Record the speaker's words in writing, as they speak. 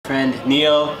friend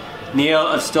Neil. Neil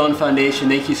of Stone Foundation,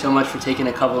 thank you so much for taking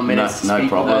a couple of minutes to speak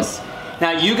with us.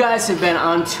 Now, you guys have been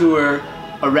on tour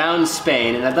around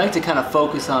Spain, and I'd like to kind of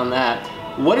focus on that.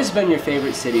 What has been your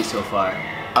favorite city so far?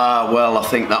 Well, I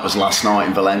think that was last night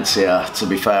in Valencia, to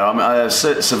be fair. I mean,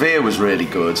 Sevilla was really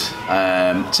good.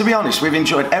 To be honest, we've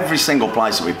enjoyed every single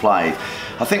place that we played.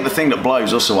 I think the thing that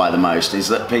blows us away the most is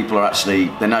that people are actually,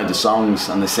 they know the songs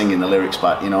and they're singing the lyrics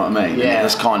back, you know what I mean? Yeah.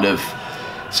 That's kind of,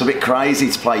 it's a bit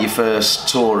crazy to play your first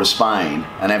tour of Spain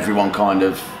and everyone kind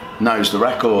of knows the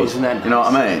record. Isn't that nice? You know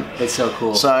what I mean? It's so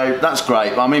cool. So that's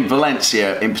great. I mean,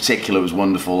 Valencia in particular was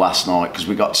wonderful last night because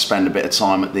we got to spend a bit of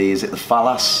time at the, is it the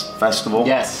Fallas Festival?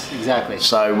 Yes, exactly.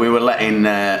 So we were letting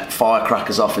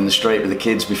firecrackers off in the street with the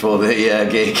kids before the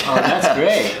gig. Oh, that's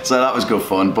great. So that was good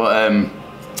fun. But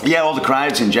yeah, all the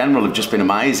crowds in general have just been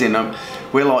amazing.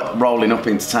 We're like rolling up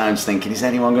into towns thinking, is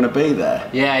anyone going to be there?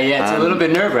 Yeah, it's a little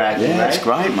bit nerve-wracking, yeah, right? It's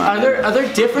great, man. Are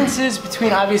there differences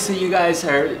between, obviously you guys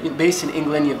are based in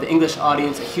England, you have the English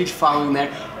audience, a huge following there.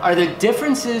 Are there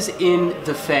differences in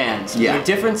the fans? Yeah. Are there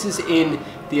differences in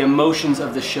the emotions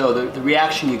of the show, the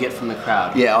reaction you get from the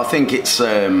crowd? Yeah, I think it's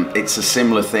a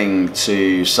similar thing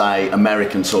to, say,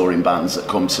 American touring bands that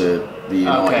come to the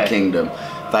United Kingdom.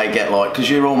 They get like, because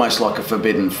you're almost like a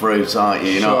forbidden fruit, aren't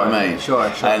you? You know what I mean? Sure.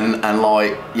 And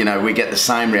like, you know, we get the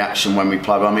same reaction when we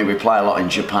play. I mean, we play a lot in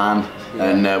Japan,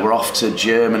 and we're off to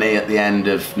Germany at the end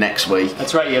of next week.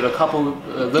 That's right. You have a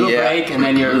little break, and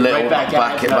then you're right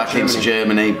back into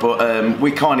Germany. But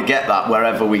we kind of get that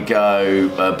wherever we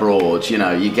go abroad. You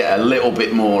know, you get a little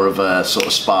bit more of a sort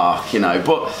of spark. You know,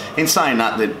 but in saying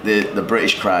that, the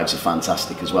British crowds are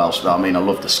fantastic as well. So I mean, I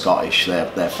love the Scottish. They're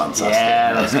fantastic.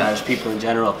 Yeah, the Scottish people in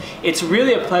general. It's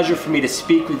really a pleasure for me to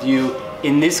speak with you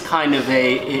in this kind of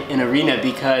an arena,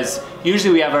 because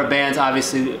usually we have our bands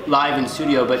obviously live in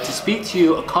studio, but to speak to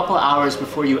you a couple hours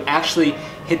before you actually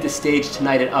hit the stage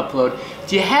tonight at Upload,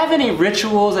 do you have any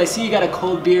rituals? I see you got a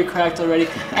cold beer cracked already.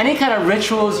 Any kind of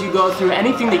rituals you go through,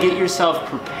 anything to get yourself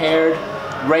prepared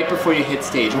right before you hit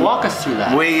stage? Walk us through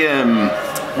that.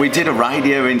 We did a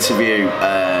radio interview.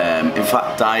 In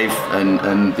fact, Dave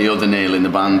and the other Neil in the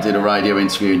band did a radio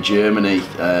interview in Germany.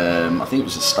 I think it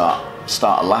was the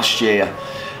start of last year.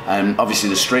 And obviously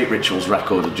the Street Rituals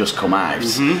record had just come out.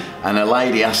 And a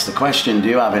lady asked the question, do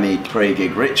you have any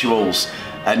pre-gig rituals?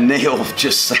 And Neil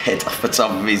just said off the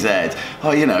top of his head, oh,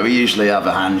 you know, we usually have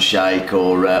a handshake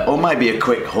or maybe a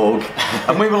quick hug.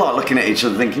 And we were like looking at each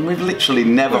other thinking, we've literally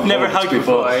never hugged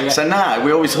before. Yeah. So now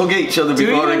we always hug each other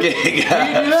before a gig. Do you do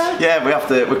that?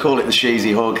 Yeah, we call it the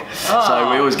cheesy hug. Oh.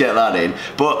 So we always get that in.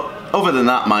 But other than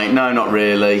that, mate, no, not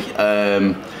really.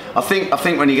 I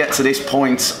think when you get to this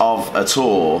point of a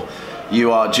tour,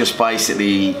 you are just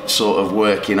basically sort of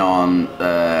working on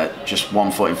just one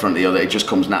foot in front of the other. It just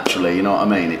comes naturally, you know what I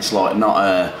mean? It's like not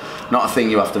a thing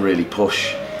you have to really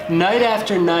push. Night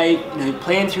after night, you know,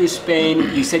 playing through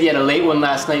Spain, you said you had a late one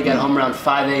last night, you got home around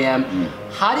 5 a.m.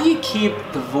 How do you keep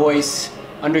the voice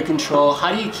under control?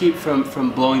 How do you keep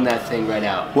from blowing that thing right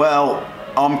out? Well,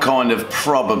 I'm kind of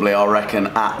probably, I reckon,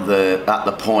 at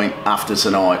the point after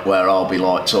tonight where I'll be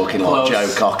like talking like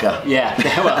Joe Cocker. Yeah,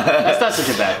 well, that's not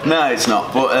such a bad thing. No, it's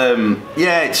not. But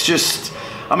yeah, it's just,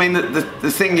 I mean,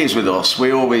 the thing is with us,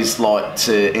 we always like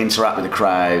to interact with the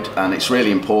crowd, and it's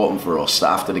really important for us that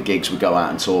after the gigs we go out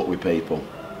and talk with people.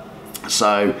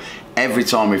 So every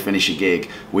time we finish a gig,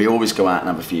 we always go out and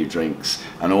have a few drinks,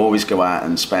 and always go out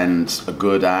and spend a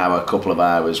good hour, a couple of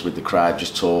hours with the crowd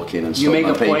just talking and stuff. You make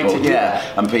a point to do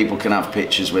that. And people can have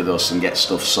pictures with us and get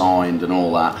stuff signed and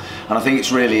all that. And I think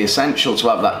it's really essential to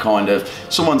have that kind of,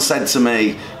 someone said to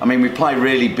me, I mean, we play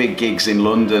really big gigs in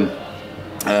London,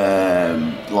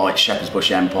 like Shepherd's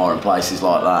Bush Empire and places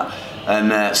like that.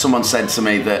 And someone said to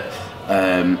me that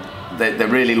they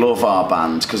really love our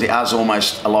band because it has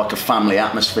almost like a family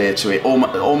atmosphere to it,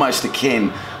 almost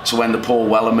akin to when the Paul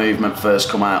Weller movement first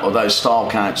come out, or those Style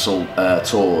Council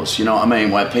tours, you know what I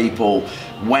mean, where people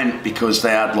went because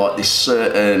they had like this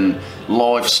certain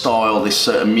lifestyle, this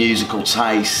certain musical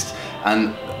taste,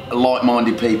 and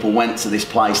like-minded people went to this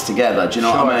place together. Do you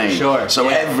know what I mean? Sure. So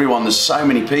everyone, there's so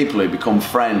many people who become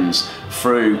friends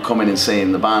through coming and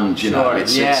seeing the band. You know,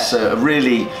 it's a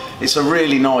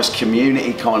really nice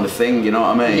community kind of thing. You know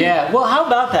what I mean? Yeah. Well, how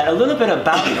about that? A little bit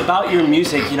about your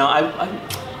music. You know, I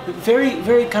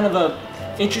very kind of a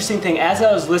interesting thing, as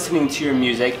I was listening to your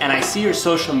music and I see your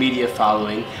social media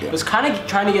following, I was kind of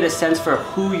trying to get a sense for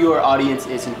who your audience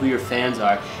is and who your fans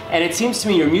are. And it seems to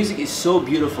me your music is so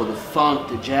beautiful, the funk,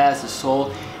 the jazz, the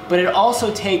soul, but it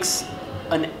also takes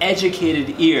an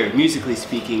educated ear, musically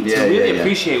speaking, to really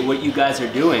appreciate what you guys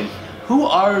are doing. Who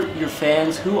are your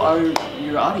fans? Who are your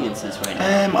your audience is right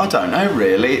now? I don't know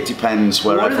really. It depends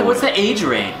wherever. What's the age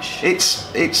range?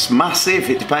 It's massive.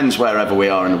 It depends wherever we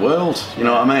are in the world. You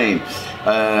know what I mean?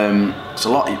 It's a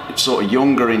lot sort of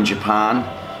younger in Japan.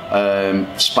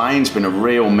 Spain's been a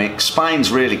real mix. Spain's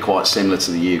really quite similar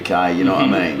to the UK, you know what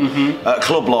I mean? At a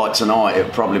club like tonight, it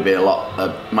would probably be a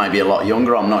lot, maybe a lot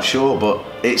younger, I'm not sure, but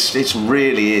it's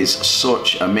really is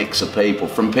such a mix of people.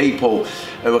 From people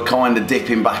who are kind of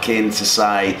dipping back into,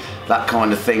 say, that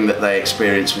kind of thing that they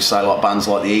experience with, say, like bands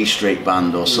like the E Street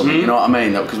Band or something, you know what I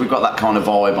mean? Because we've got that kind of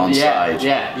vibe on stage.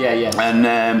 Yeah.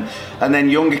 And then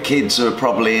younger kids who are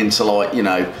probably into, like, you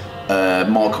know,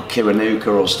 Michael Kiwanuka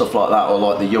or stuff like that, or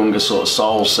like the younger sort of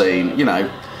soul scene, you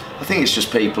know. I think it's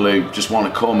just people who just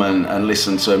want to come and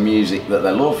listen to music that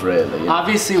they love, really. You know?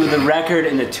 Obviously, with the record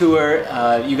and the tour,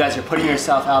 you guys are putting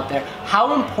yourself out there.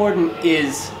 How important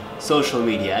is social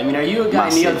media? I mean, are you a guy,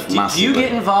 Neil, do you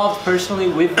get involved personally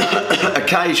with that?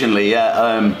 Occasionally,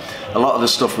 yeah. A lot of the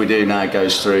stuff we do now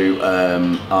goes through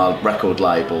our record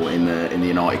label in the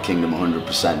United Kingdom,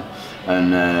 100%.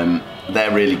 And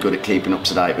they're really good at keeping up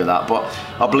to date with that, but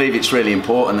I believe it's really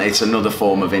important. It's another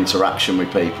form of interaction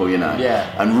with people, you know.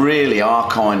 Yeah. And really our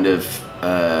kind of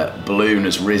balloon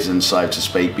has risen, so to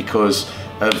speak, because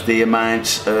of the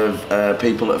amount of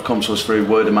people that have come to us through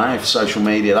word of mouth, social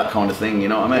media, that kind of thing, you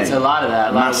know what I mean? It's a lot of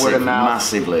that, a lot of word of mouth.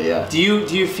 Massively, yeah. Do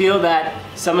you feel that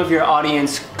some of your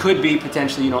audience could be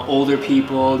potentially, you know, older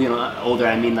people, you know, older,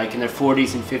 I mean like in their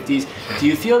 40s and 50s. Do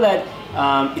you feel that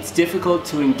it's difficult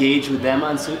to engage with them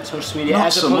on social media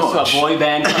as opposed to a boy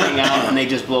band coming out and they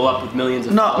just blow up with millions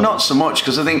of followers? Not so much,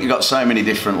 because I think you've got so many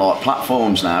different like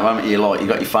platforms now, haven't you? Like you've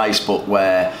got your Facebook,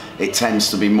 where it tends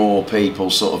to be more people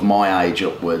sort of my age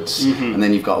upwards, and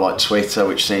then you've got like Twitter,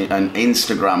 and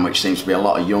Instagram, which seems to be a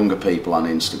lot of younger people on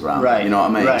Instagram. Right. You know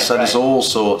what I mean? Right, so there's all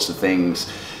sorts of things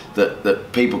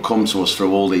that people come to us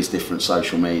through all these different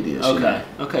social medias. Okay. You know?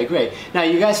 Okay, great. Now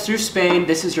you guys through Spain.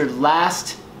 This is your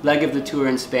last leg of the tour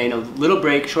in Spain, a little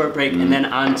break, short break, and then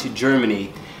on to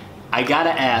Germany. I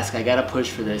gotta ask, I gotta push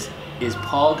for this. Is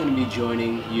Paul going to be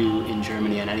joining you in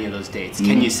Germany on any of those dates?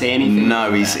 Can you say anything?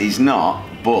 No, he's not.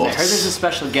 But I heard there's a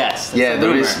special guest. Yeah,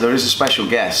 there is a special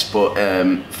guest, but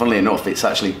funnily enough, it's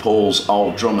actually Paul's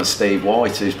old drummer Steve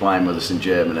White who's playing with us in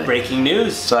Germany. Breaking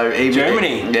news. So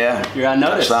Germany. Yeah, you're on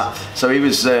notice. That. So he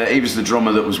was the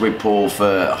drummer that was with Paul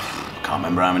for I can't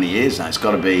remember how many years now. It's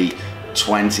got to be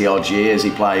 20 odd years. He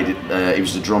played. He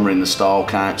was the drummer in the Style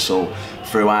Council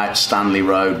throughout Stanley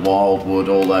Road, Wildwood,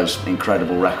 all those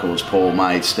incredible records Paul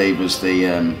made. Steve was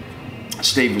the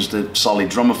solid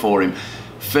drummer for him.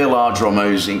 Phil, our drummer,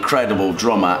 who's an incredible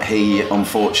drummer, he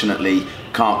unfortunately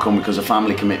can't come because of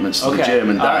family commitments to the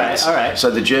German dates. All right.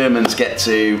 So the Germans get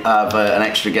to have an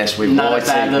extra guest with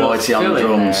Whitey on the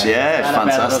drums. Yeah,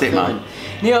 fantastic, man.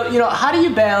 Neil, you know, how do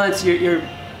you balance your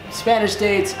Spanish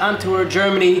dates on tour,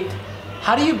 Germany?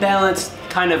 How do you balance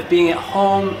kind of being at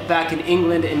home back in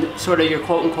England in sort of your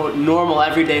quote-unquote normal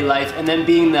everyday life, and then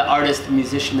being the artist and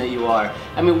musician that you are?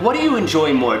 I mean, what do you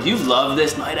enjoy more? Do you love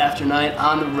this night after night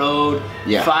on the road,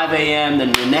 5 a.m.,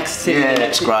 then the next city? Yeah,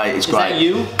 it's great. It's great. Is that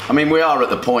you? I mean, we are at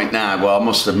the point now where I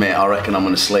must admit, I reckon I'm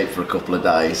going to sleep for a couple of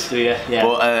days. Do you? Yeah.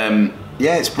 But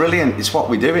yeah, it's brilliant. It's what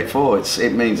we do it for.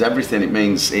 It means everything.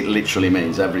 It literally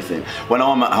means everything. When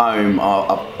I'm at home,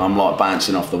 I'm like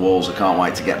bouncing off the walls. I can't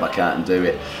wait to get back out and do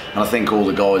it. And I think all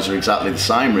the guys are exactly the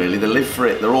same, really. They live for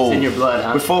it. They're all. It's in your blood,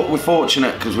 huh? We're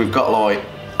fortunate because we've got like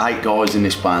 8 guys in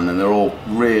this band, and they're all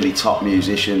really top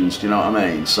musicians. Do you know what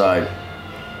I mean? So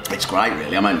it's great,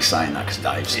 really. I'm only saying that because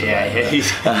Dave's still there.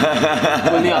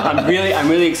 Well, Neil, I'm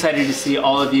really excited to see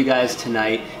all of you guys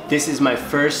tonight. This is my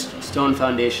first Stone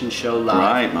Foundation show live.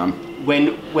 Right, man.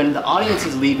 When the audience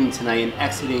is leaving tonight and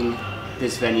exiting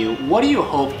this venue, what do you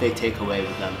hope they take away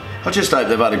with them? I just hope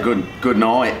they've had a good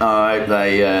night. I hope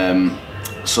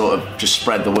they sort of just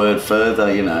spread the word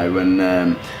further, you know. And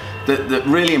the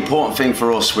really important thing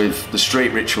for us with the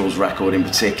Street Rituals record in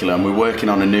particular, and we're working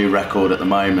on a new record at the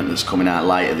moment that's coming out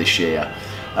later this year,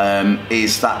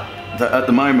 is that at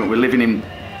the moment we're living in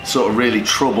sort of really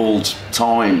troubled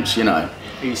times, you know.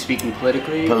 Are you speaking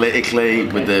politically? Politically,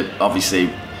 okay. with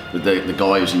the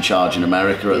guy who's in charge in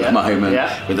America at the moment,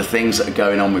 with the things that are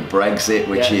going on with Brexit,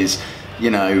 which is, you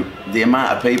know, the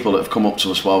amount of people that have come up to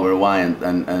us while we're away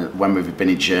and when we've been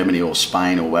in Germany or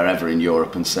Spain or wherever in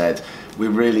Europe and said, we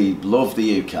really love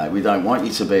the UK, we don't want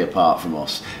you to be apart from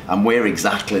us, and we're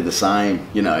exactly the same.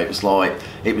 You know, it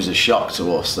was a shock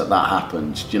to us that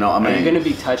happened. Do you know what I mean? Are you going to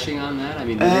be touching on that? I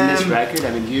mean, in this record,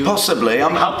 I mean, possibly.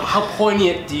 How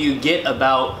poignant do you get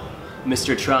about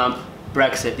Mr. Trump,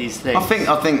 Brexit, these things?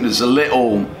 I think there's a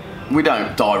little we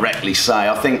don't directly say.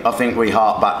 I think we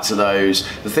hark back to those.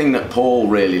 The thing that Paul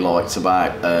really liked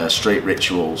about Street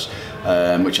Rituals,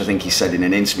 which I think he said in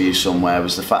an interview somewhere,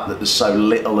 was the fact that there's so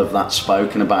little of that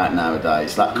spoken about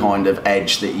nowadays. That kind of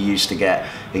edge that you used to get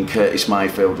in Curtis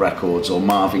Mayfield records or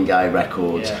Marvin Gaye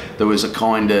records. Yeah. There was a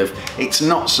kind of, it's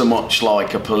not so much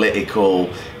like a political,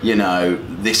 you know,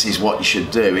 this is what you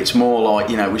should do. It's more like,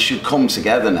 you know, we should come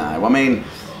together now. I mean,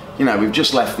 you know, we've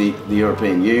just left the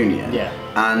European Union,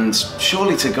 and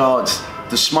surely to God,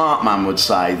 the smart man would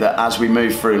say that as we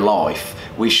move through life,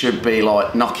 we should be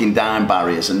like knocking down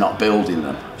barriers and not building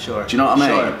them. Sure. Do you know what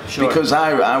I mean? Sure. Because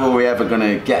how are we ever going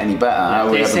to get any better? How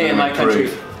are we ever going to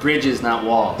improve? Country, bridges, not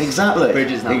walls. Exactly.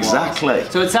 Bridges, not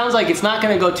walls. So it sounds like it's not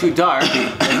going to go too dark.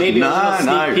 And maybe a little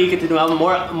sneak peek at the new album,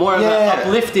 more of an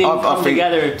uplifting, come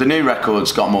together. The new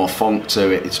record's got more funk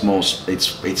to it. It's more,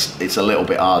 it's a little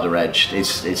bit harder edged.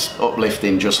 It's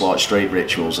uplifting, just like Street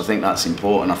Rituals. I think that's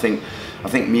important. I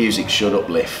think music should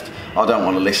uplift. I don't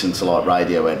want to listen to like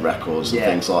Radiohead records and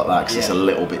things like that because it's a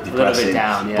little bit depressing. A little bit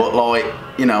down, But like,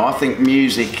 you know, I think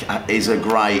music is a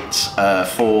great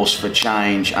force for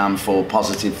change and for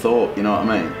positive thought. You know what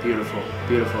I mean? Beautiful,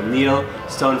 beautiful. Neil,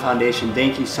 Stone Foundation,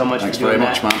 thank you so much for doing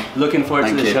that. Thanks very much, man. Looking forward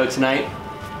to the show tonight.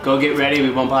 Go get ready.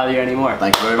 We won't bother you anymore.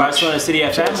 Thank you very much. Barcelona City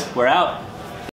FM. We're out.